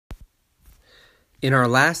In our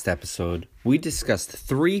last episode, we discussed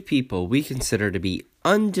 3 people we consider to be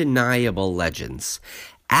undeniable legends,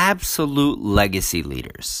 absolute legacy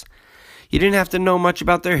leaders. You didn't have to know much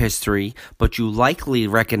about their history, but you likely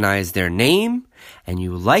recognize their name and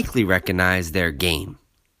you likely recognize their game.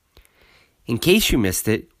 In case you missed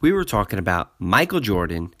it, we were talking about Michael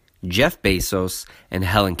Jordan, Jeff Bezos, and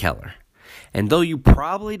Helen Keller. And though you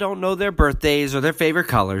probably don't know their birthdays or their favorite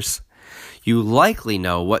colors, you likely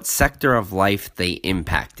know what sector of life they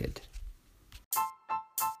impacted.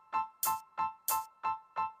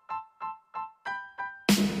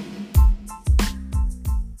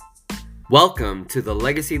 Welcome to the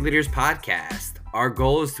Legacy Leaders Podcast. Our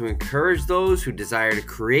goal is to encourage those who desire to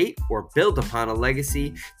create or build upon a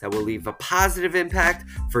legacy that will leave a positive impact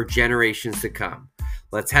for generations to come.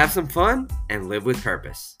 Let's have some fun and live with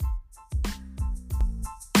purpose.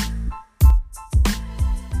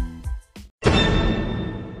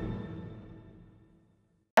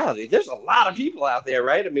 There's a lot of people out there,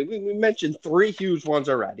 right? I mean, we mentioned 3 huge ones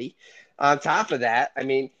already. On top of that, I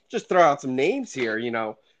mean, just throw out some names here,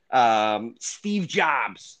 Steve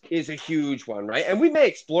Jobs is a huge one, right? And we may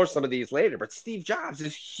explore some of these later, but Steve Jobs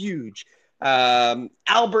is huge.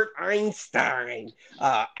 Albert Einstein,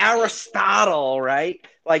 Aristotle, right?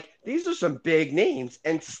 Like, these are some big names,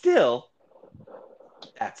 and still,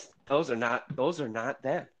 those are not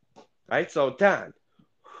them, right? So, Don,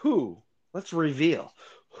 let's reveal.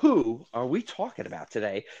 Who are we talking about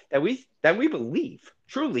today that we believe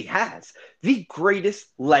truly has the greatest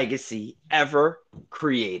legacy ever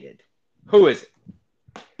created? Who is it?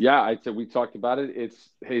 Yeah, I said we talked about it. It's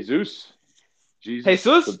Jesus. Jesus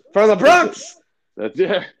from the Bronx. That's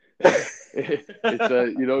it.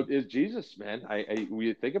 It's Jesus, man.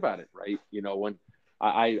 We think about it, right? When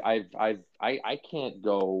I can't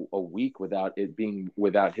go a week without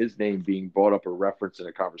his name being brought up or referenced in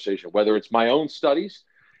a conversation, whether it's my own studies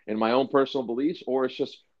and my own personal beliefs, or it's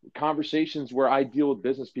just conversations where I deal with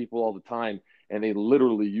business people all the time, and they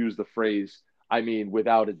literally use the phrase,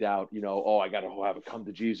 without a doubt, I got to have a come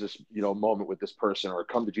to Jesus, moment with this person, or a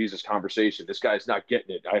come to Jesus conversation. This guy's not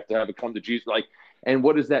getting it. I have to have a come to Jesus. And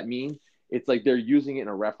what does that mean? It's like they're using it in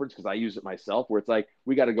a reference, because I use it myself, where it's like,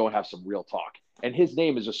 we got to go and have some real talk. And his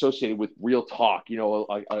name is associated with real talk,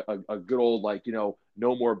 a good old,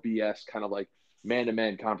 no more BS kind of like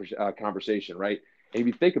man-to-man conversation, right? And if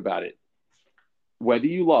you think about it, whether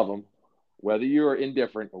you love him, whether you're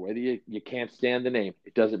indifferent, or whether you can't stand the name,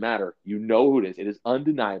 it doesn't matter. You know who it is. It is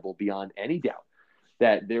undeniable beyond any doubt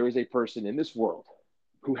that there is a person in this world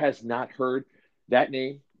who has not heard that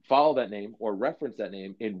name, follow that name, or reference that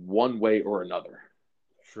name in one way or another.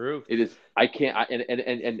 True. It is. I can't.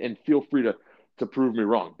 And feel free to prove me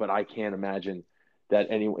wrong, but I can't imagine that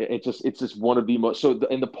anyway. It's just one of the most.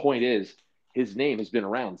 And the point is, his name has been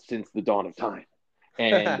around since the dawn of time,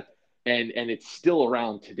 and it's still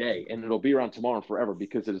around today, and it'll be around tomorrow and forever,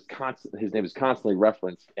 because it is constant. His name is constantly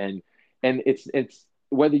referenced, and it's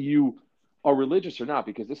whether you are religious or not,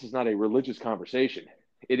 because this is not a religious conversation.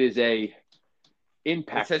 It is a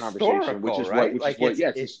impact conversation, which is right?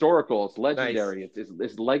 It's historical, it's legendary, nice.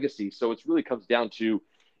 It's legacy. So it really comes down to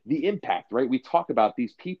the impact, right? We talk about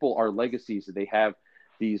these people are legacies, that they have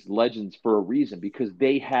these legends for a reason, because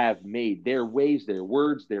they have made their ways, their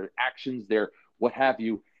words, their actions, their what have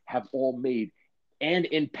you, have all made an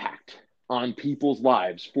impact on people's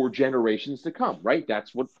lives for generations to come, right?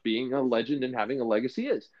 That's what being a legend and having a legacy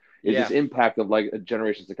is this impact of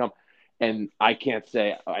generations to come. And I can't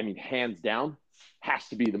say, hands down, has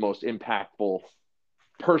to be the most impactful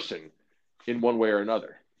person in one way or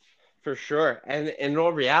another. For sure. And in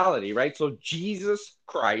all reality, right? So Jesus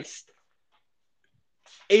Christ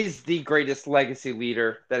is the greatest legacy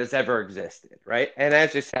leader that has ever existed, right? And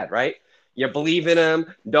as you said, right? You believe in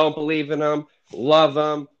him, don't believe in him, love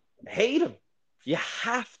him, hate him. You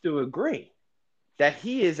have to agree that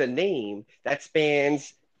he is a name that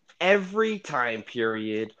spans every time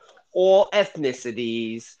period, all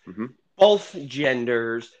ethnicities, both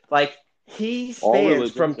genders. Like, he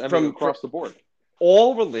spans from across the board.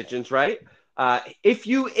 All religions, right? If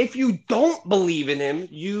you don't believe in him,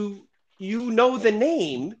 you know the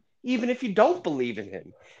name, even if you don't believe in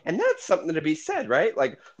him. And that's something to be said, right?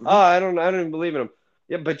 Like, I don't even believe in him.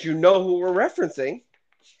 Yeah, but you know who we're referencing.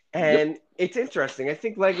 And It's interesting. I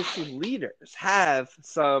think legacy leaders have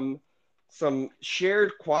some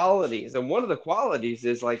shared qualities. And one of the qualities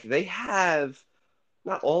is, like, they have,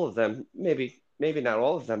 not all of them, maybe not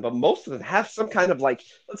all of them, but most of them have some kind of, like,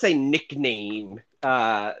 let's say, nickname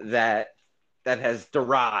that has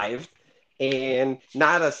derived, and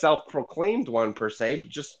not a self-proclaimed one per se,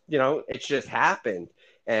 just, it's just happened.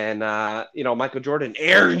 And, Michael Jordan,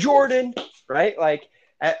 Air Jordan, right? Like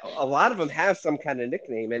a lot of them have some kind of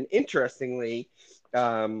nickname. And interestingly,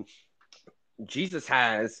 Jesus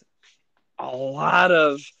has a lot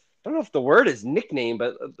of, I don't know if the word is nickname,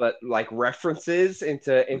 but like references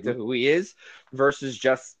into who he is versus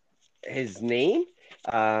just his name.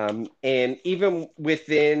 And even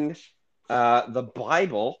within the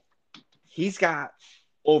Bible, he's got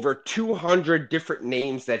over 200 different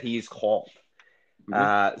names that he's called.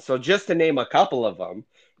 So just to name a couple of them,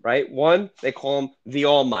 right? One, they call him the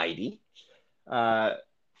Almighty.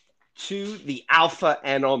 Two, the Alpha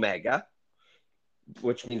and Omega,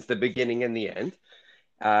 which means the beginning and the end.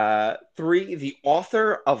 Three, the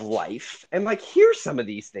author of life. And like, here's some of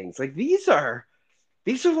these things. Like these are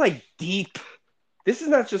like deep. This is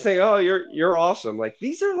not just saying, oh, you're awesome. Like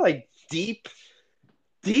these are like deep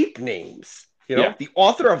names. You know, the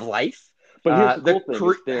author of life. But here's the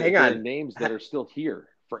cool thing: they're names that are still here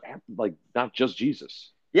for, like, not just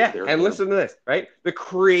Jesus. Yeah, and listen to this, right? The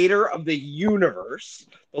creator of the universe,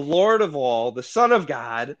 the Lord of all, the Son of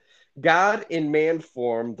God, God in man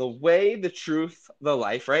form, the way, the truth, the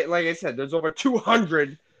life, right? Like I said, there's over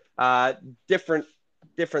 200 different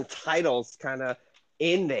titles kind of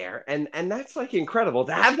in there. And that's like incredible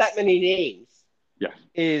to have that many names. Yeah.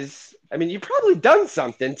 I mean, you've probably done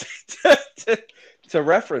something to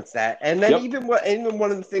reference that. And then even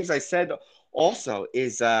one of the things I said also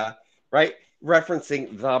is, right,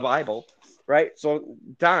 referencing the Bible, right? So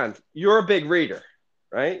Don, you're a big reader,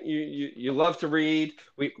 right? You love to read.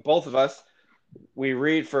 Both of us, we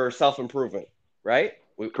read for self-improvement, right?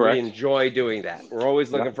 We enjoy doing that. We're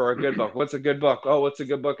always looking for a good book. What's a good book? Oh, what's a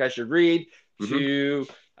good book I should read to,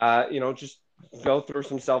 just go through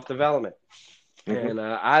some self-development. And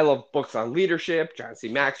I love books on leadership. John C.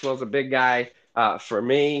 Maxwell's a big guy for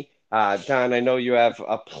me. Don, I know you have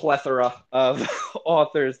a plethora of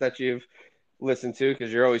authors that you've listened to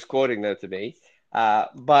because you're always quoting them to me.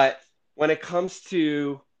 But when it comes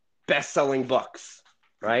to best-selling books,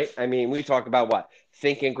 right? I mean, we talk about what?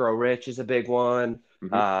 Think and Grow Rich is a big one.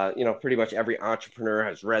 Pretty much every entrepreneur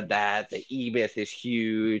has read that. The E-Myth is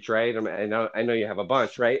huge, right? I know you have a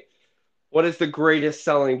bunch, right? What is the greatest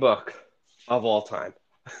selling book of all time?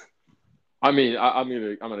 I mean, I'm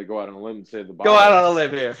gonna go out on a limb and say the Bible. Go out on a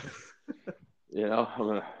limb here. I'm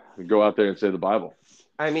gonna go out there and say the Bible.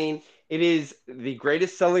 I mean, it is the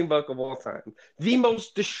greatest selling book of all time, the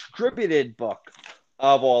most distributed book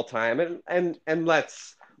of all time, and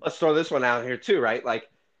let's throw this one out here too, right? Like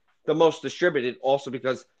the most distributed, also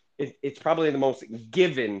because it's probably the most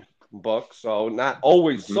given book, so not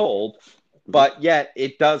always sold, but yet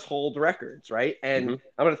it does hold records, right? And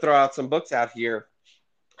I'm going to throw out some books out here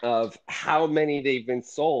of how many they've been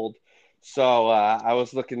sold. So I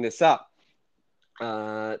was looking this up.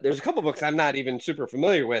 There's a couple books I'm not even super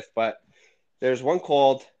familiar with, but there's one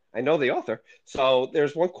called, I know the author. So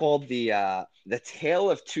there's one called The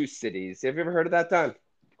Tale of Two Cities. Have you ever heard of that, Don?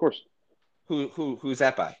 Of course. Who's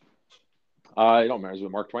that by? I don't remember. Is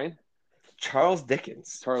it Mark Twain? Charles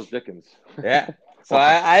Dickens. Yeah. So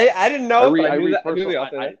I didn't know. I knew the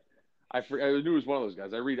author. I knew it was one of those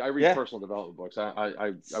guys. I read personal development books.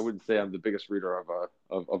 I wouldn't say I'm the biggest reader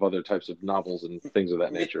of other types of novels and things of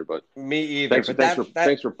that nature. But me either.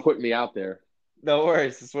 Thanks for putting me out there. No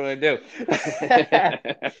worries. That's what I do.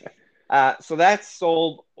 So that's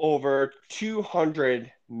sold over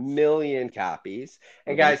 200 million copies.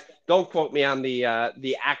 And guys, don't quote me on the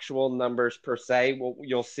actual numbers per se. Well,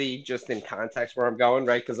 you'll see just in context where I'm going,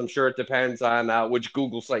 right? Because I'm sure it depends on which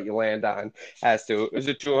Google site you land on as to, is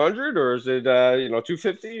it 200 or is it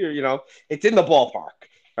 250 or it's in the ballpark,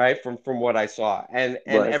 right? From what I saw, and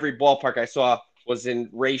every ballpark I saw was in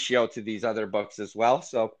ratio to these other books as well.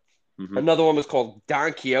 So another one was called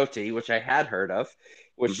Don Quixote, which I had heard of,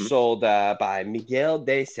 which sold by Miguel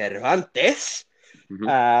de Cervantes.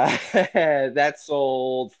 That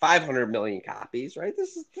sold 500 million copies, right?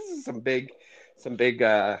 This is some big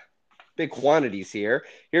quantities here.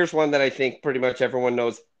 Here's one that I think pretty much everyone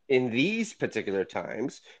knows in these particular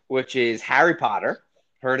times, which is Harry Potter.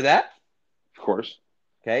 Heard of that? Of course.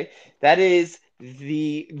 Okay. That is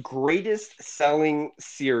the greatest selling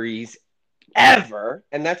series ever,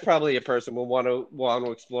 and that's probably a person we'll want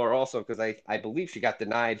to explore also, because I believe she got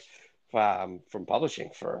denied from publishing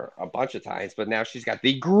for a bunch of times, but now she's got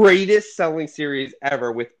the greatest selling series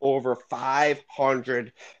ever with over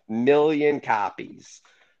 500 million copies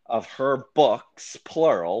of her books,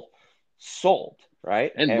 plural, sold,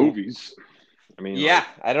 right? And movies. I mean, yeah,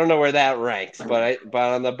 I don't know where that ranks, but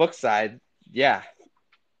on the book side, yeah.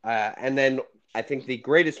 And then I think the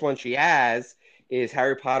greatest one she has is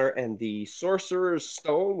Harry Potter and the Sorcerer's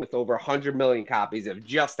Stone with over 100 million copies of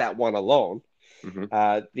just that one alone.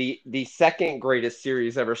 Mhm. The second greatest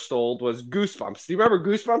series ever sold was Goosebumps. Do you remember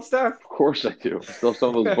Goosebumps, Dan? Of course I do. I still have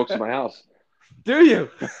some of those books in my house. Do you?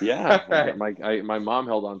 Yeah, All right. my mom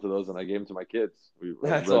held on to those, and I gave them to my kids. We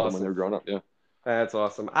That's read them when they awesome. were growing up. Yeah. That's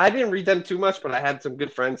awesome. I didn't read them too much, but I had some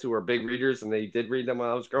good friends who were big readers, and they did read them when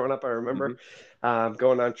I was growing up. I remember Hmm.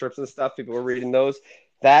 going on trips and stuff. People were reading those.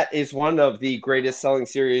 That is one of the greatest selling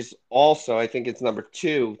series. Also, I think it's number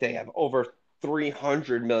two. They have over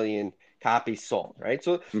 300 million copies sold, right?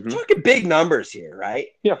 So Hmm. talking big numbers here, right?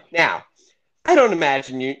 Yeah. Now, I don't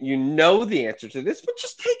imagine you know the answer to this, but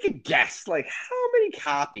just take a guess. Like, how many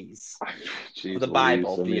copies of Jeez the Louise.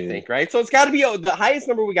 Bible do you think, right? So it's got to be the highest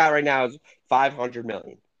number we got right now is 500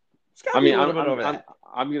 million. It's got I to be mean, a little bit over that.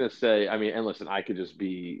 I'm gonna say. I mean, and listen, I could just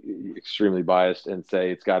be extremely biased and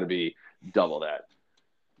say it's got to be double that.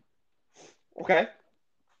 Okay.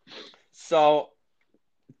 So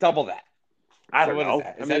double that. I So don't what is know.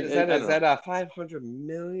 that? I Is mean, that is that I is don't know. that a 500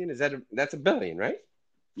 million? That's a billion, right?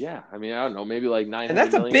 Yeah, I mean, I don't know. Maybe like And 900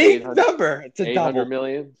 that's a million, big number to 800 double,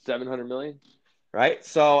 million, 700 million. right?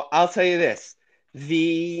 So I'll tell you this: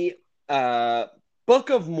 the uh, Book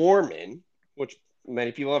of Mormon, which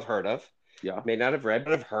many people have heard of, Yeah. may not have read,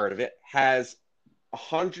 but have heard of it, has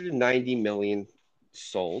 190 million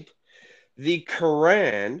sold. The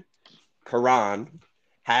Quran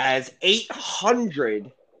has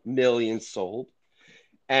 800 million sold.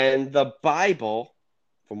 And the Bible,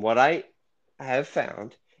 from what I have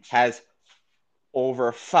found, has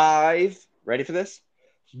over 5, ready for this?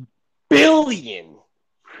 Billion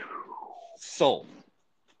sold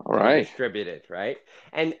All and right. distributed, right?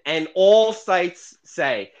 And all sites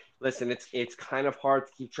say, listen, it's kind of hard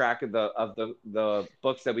to keep track of the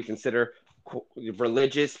books that we consider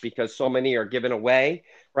religious because so many are given away,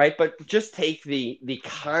 right? But just take the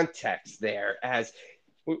context there as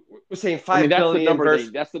we're saying I mean, 5 billion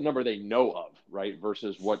versus that's the number they know of, right?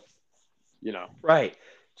 Versus what, you know. right.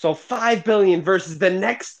 So 5 billion versus the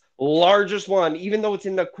next largest one, even though it's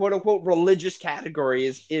in the quote unquote religious category,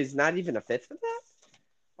 is not even a fifth of that.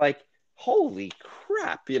 Like, holy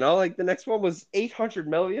crap, like the next one was 800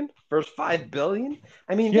 million versus 5 billion.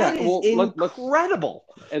 I mean, Yeah. that is Well, incredible.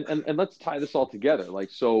 and let's tie this all together.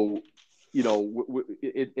 Like, so,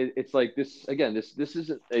 it's like this again. This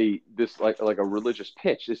isn't like a religious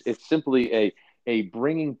pitch. It's simply a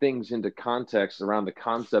bringing things into context around the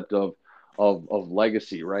concept of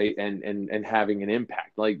legacy, right? And having an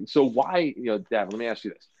impact. Like, so why, Dad? Let me ask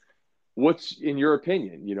you this: what's in your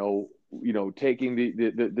opinion, taking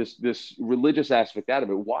this religious aspect out of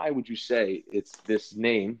it? Why would you say it's this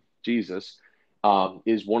name, Jesus,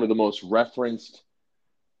 is one of the most referenced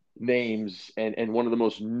names and one of the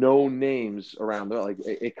most known names around there? Like,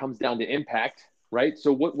 it comes down to impact, right?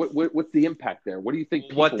 So what's the impact there? What do you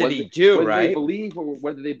think What people, did he do, whether they right? believe or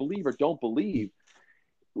whether they believe or don't believe,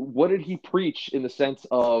 what did he preach in the sense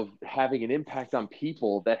of having an impact on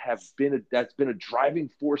people that's been a driving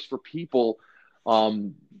force for people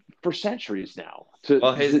for centuries now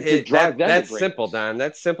Well, to drive them to that's simple, greatness? Don.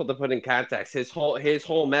 That's simple to put in context. His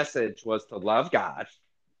whole message was to love God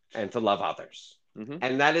and to love others. Mm-hmm.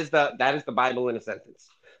 And that is the Bible in a sentence.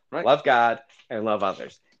 Right. Love God and love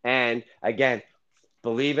others. And again,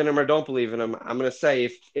 believe in him or don't believe in him, I'm going to say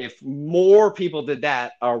if more people did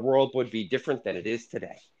that, our world would be different than it is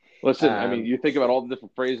today. Listen, I mean, you think about all the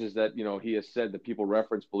different phrases that he has said that people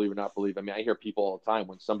reference, believe or not believe. I mean, I hear people all the time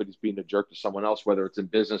when somebody's being a jerk to someone else, whether it's in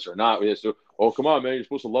business or not. We just do, oh, come on, man, you're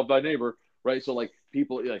supposed to love thy neighbor, right? So like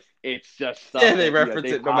people, like, it's just stuff Yeah, they that reference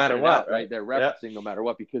they it no pop matter it what, out, right? right? They're referencing no matter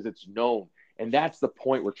what because it's known, and that's the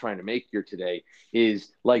point we're trying to make here today.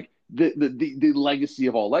 Is like the legacy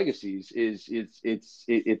of all legacies is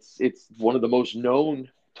it's one of the most known,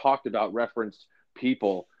 talked about, referenced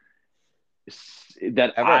people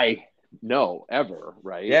that Ever. I know ever,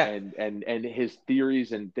 right? Yeah. And his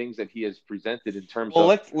theories and things that he has presented in terms Well,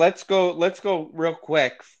 of let's go real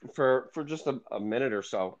quick for just a minute or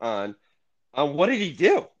so on what did he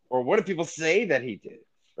do, or what do people say that he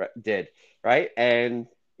did, right? And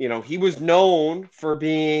he was known for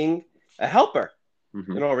being a helper.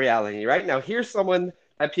 Mhm. In all reality, right? Now, here's someone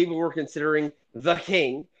that people were considering the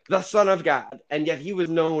king, the son of God, and yet he was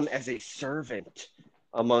known as a servant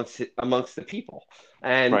amongst the people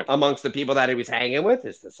and Right. amongst the people that he was hanging with,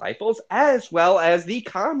 his disciples, as well as the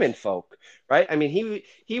common folk, right? I mean,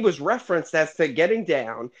 he was referenced as to getting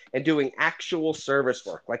down and doing actual service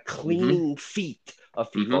work, like cleaning feet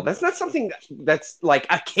of people. That's not something that's like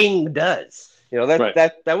a king does. Right.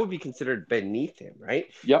 That would be considered beneath him, right?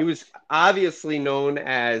 Yep. He was obviously known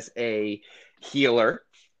as a healer,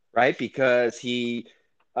 right? Because he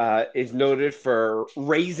is noted for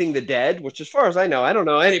raising the dead, which, as far as I know, I don't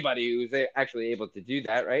know anybody who's actually able to do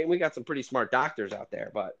that, right? And we got some pretty smart doctors out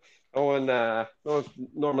there, but no one's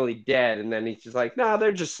normally dead. And then he's just like, no,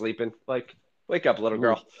 they're just sleeping. Like, wake up, little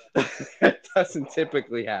girl. That doesn't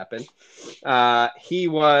typically happen. He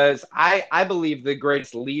was, I believe, the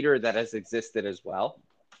greatest leader that has existed as well.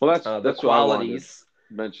 Well, The that's what I wanted qualities.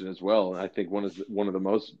 to mention as well. And I think one of the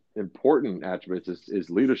most important attributes is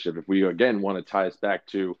leadership. If we again want to tie us back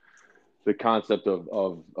to the concept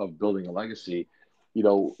of building a legacy,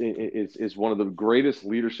 is one of the greatest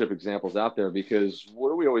leadership examples out there. Because what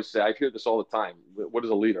do we always say? I hear this all the time. What is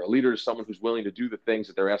a leader? A leader is someone who's willing to do the things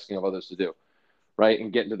that they're asking of others to do, right?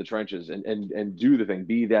 And get into the trenches and do the thing,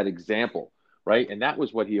 be that example, right? And that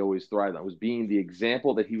was what he always thrived on, was being the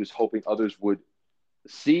example that he was hoping others would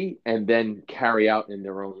see and then carry out in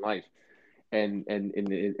their own life. And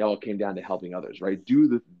it all came down to helping others, right?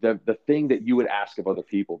 Do the thing that you would ask of other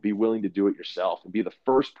people. Be willing to do it yourself and be the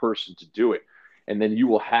first person to do it. And then you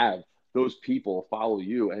will have those people follow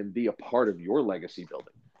you and be a part of your legacy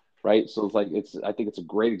building, right? So I think it's a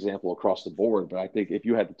great example across the board. But I think if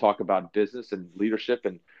you had to talk about business and leadership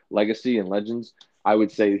and legacy and legends, I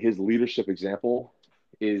would say his leadership example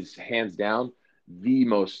is hands down the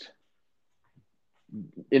most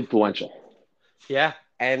influential. Yeah,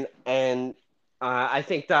 and I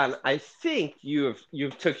think, Don, I think you've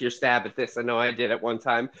took your stab at this. I know I did at one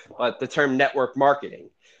time, but the term network marketing,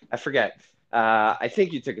 I forget. I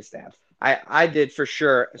think you took a stab. I did for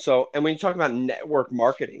sure. So, and when you talk about network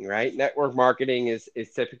marketing, right? Network marketing is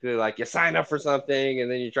typically like you sign up for something and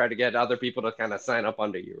then you try to get other people to kind of sign up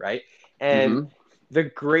under you, right? And Mm-hmm. the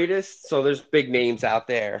greatest, so there's big names out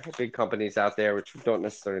there, big companies out there, which we don't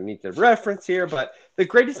necessarily need to reference here, but the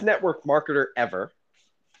greatest network marketer ever,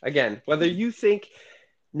 again, whether you think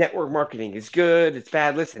network marketing is good, it's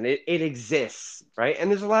bad, listen, it exists, right? And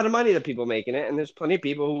there's a lot of money that people make in it, and there's plenty of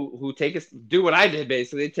people who do what I did,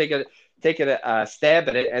 basically take a stab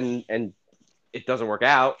at it, and it doesn't work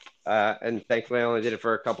out. And thankfully, I only did it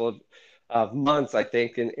for a couple of months, I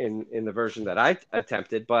think, in the version that I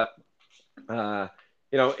attempted. But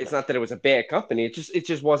it's not that it was a bad company. It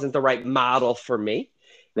just wasn't the right model for me.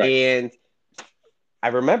 Right. And I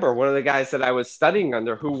remember one of the guys that I was studying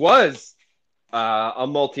under, who was a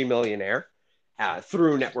multimillionaire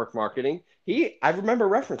through network marketing. I remember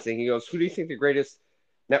referencing. He goes, "Who do you think the greatest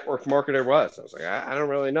network marketer was?" I was like, I don't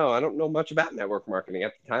really know. I don't know much about network marketing.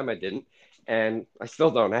 At the time, I didn't, and I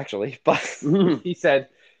still don't actually. But Mm-hmm.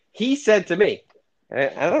 he said to me,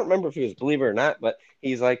 and I don't remember if he was a believer or not, but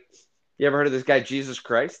he's like, "You ever heard of this guy Jesus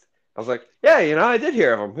Christ?" I was like, "Yeah, I did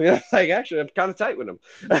hear of him. Like, actually, I'm kind of tight with him."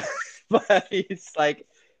 But he's like,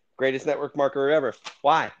 greatest network marketer ever.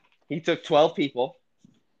 Why? He took 12 people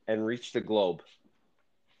and reached the globe.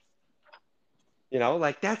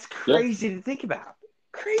 Like, that's Yeah. crazy to think about.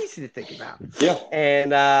 Crazy to think about. Yeah.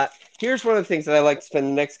 And here's one of the things that I like to spend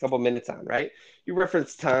the next couple minutes on, right? You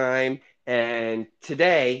reference time, and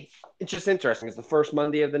today, it's just interesting. It's the first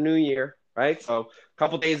Monday of the new year, right? So a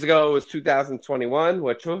couple days ago, it was 2021,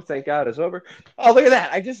 which, oh, thank God, is over. Oh, look at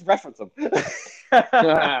that. I just referenced them.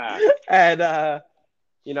 And,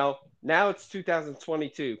 now it's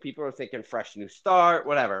 2022. People are thinking fresh new start,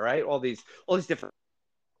 whatever, right? All these different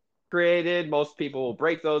created. Most people will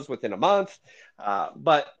break those within a month.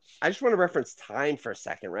 But I just want to reference time for a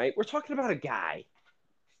second, right? We're talking about a guy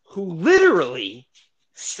who literally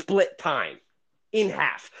split time in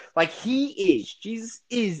half. Like, Jesus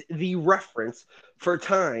is the reference for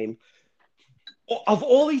time of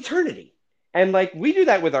all eternity. And like, we do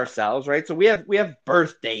that with ourselves, right? So we have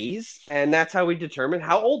birthdays, and that's how we determine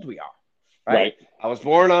how old we are, right? Right. I was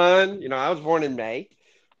born in May,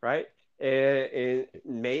 right? In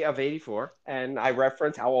May of 84, and I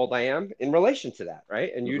reference how old I am in relation to that,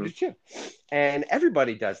 right? And you Mm-hmm. do too. And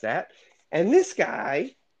everybody does that. And this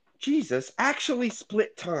guy, Jesus, actually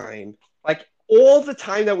split time. Like, all the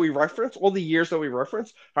time that we reference, all the years that we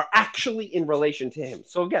reference are actually in relation to him.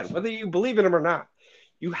 So again, whether you believe in him or not,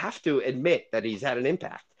 you have to admit that he's had an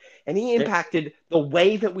impact. And he Yeah. impacted the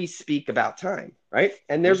way that we speak about time, right?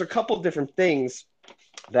 And there's a couple different things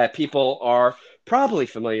that people are probably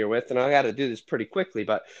familiar with, and I got to do this pretty quickly,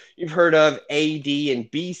 but you've heard of AD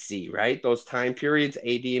and BC, right? Those time periods,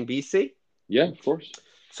 AD and BC. Yeah, of course.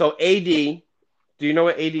 So AD, do you know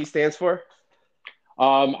what AD stands for?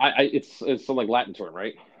 It's some like Latin term,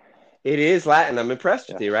 right? It is Latin. I'm impressed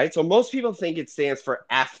with Yeah. you, right? So most people think it stands for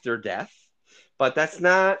after death, but that's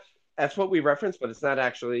what we reference, but it's not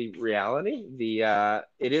actually reality.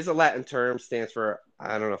 It is a Latin term, stands for,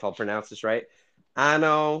 I don't know if I'll pronounce this right,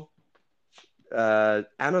 anno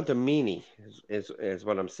Anno Domini is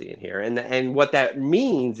what I'm seeing here, and what that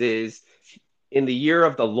means is in the year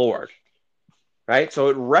of the Lord, right? So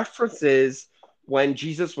it references when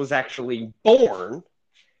Jesus was actually born,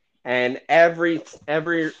 and every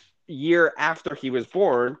year after he was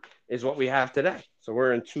born is what we have today. So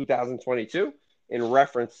we're in 2022 in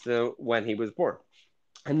reference to when he was born.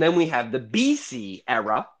 And then we have the BC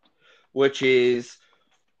era, which is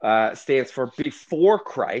stands for before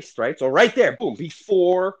Christ, right? So right there, boom,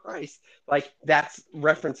 before Christ. Like that's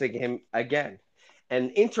referencing him again.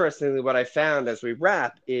 And interestingly, what I found as we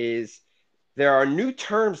wrap is there are new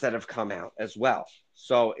terms that have come out as well.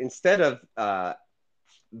 So instead of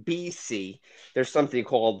BC, there's something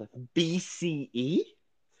called BCE,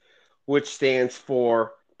 which stands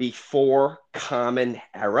for before Common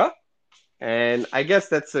Era. And I guess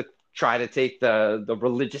that's to try to take the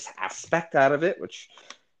religious aspect out of it, which,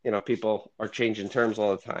 people are changing terms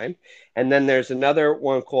all the time. And then there's another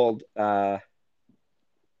one called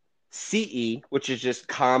CE, which is just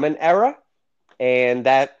Common Era. And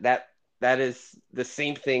that is the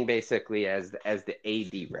same thing basically as the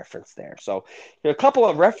AD reference there. So a couple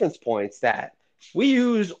of reference points that we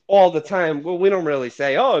use all the time. Well, we don't really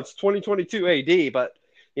say, oh, it's 2022 AD, but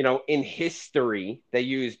in history, they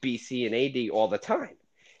use BC and AD all the time.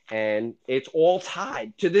 And it's all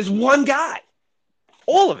tied to this one guy,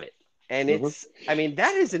 all of it. And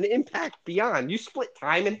that is an impact beyond. You split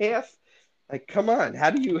time in half. Like, come on. How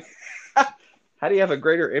do you have a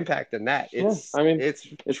greater impact than that? It's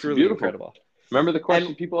truly beautiful. incredible. Remember the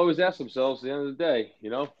question people always ask themselves at the end of the day,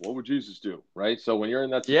 what would Jesus do? Right. So when you're in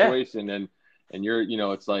that situation and you're,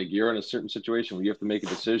 it's like you're in a certain situation where you have to make a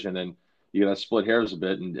decision and you got to split hairs a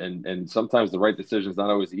bit. And sometimes the right decision is not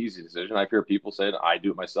always the easy decision. I hear people say, I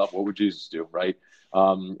do it myself. What would Jesus do? Right.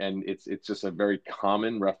 And it's just a very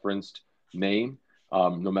common referenced name,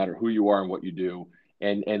 no matter who you are and what you do.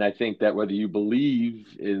 And I think that whether you believe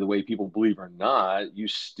in the way people believe or not, you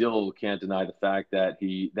still can't deny the fact that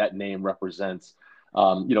that name represents,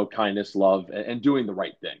 kindness, love, and doing the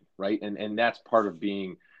right thing, right? And that's part of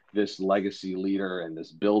being this legacy leader and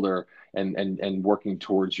this builder and working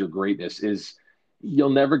towards your greatness is you'll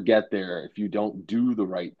never get there if you don't do the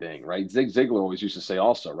right thing, right? Zig Ziglar always used to say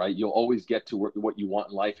also, right? You'll always get to what you want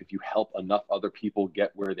in life if you help enough other people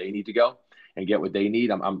get where they need to go and get what they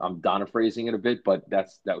need. I'm Donna phrasing it a bit, but that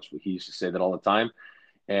was what he used to say that all the time.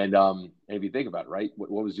 And if you think about it, right,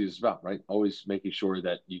 what was Jesus about, right? Always making sure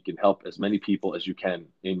that you can help as many people as you can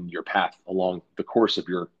in your path along the course of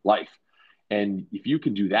your life. And if you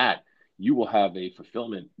can do that, you will have a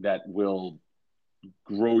fulfillment that will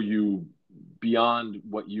grow you beyond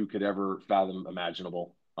what you could ever fathom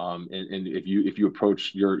imaginable. And if you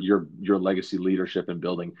approach your legacy leadership and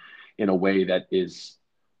building in a way that is,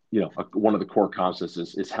 one of the core concepts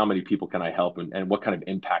is how many people can I help and what kind of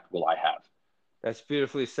impact will I have? That's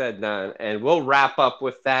beautifully said, Don. And we'll wrap up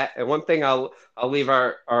with that. And one thing I'll leave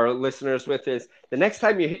our listeners with is the next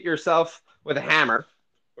time you hit yourself with a hammer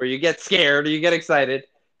or you get scared or you get excited,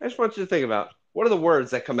 I just want you to think about what are the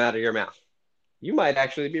words that come out of your mouth. You might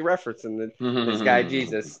actually be referencing this guy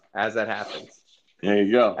Jesus as that happens. There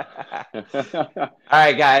you go. All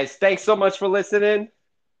right, guys. Thanks so much for listening.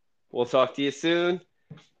 We'll talk to you soon.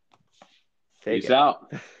 Peace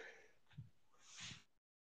out.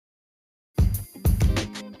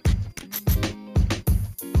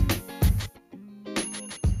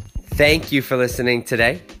 Thank you for listening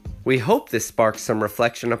today. We hope this sparks some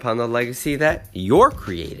reflection upon the legacy that you're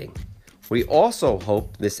creating. We also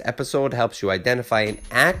hope this episode helps you identify an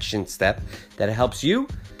action step that helps you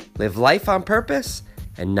live life on purpose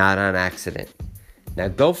and not on accident. Now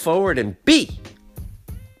go forward and be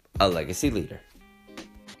a legacy leader.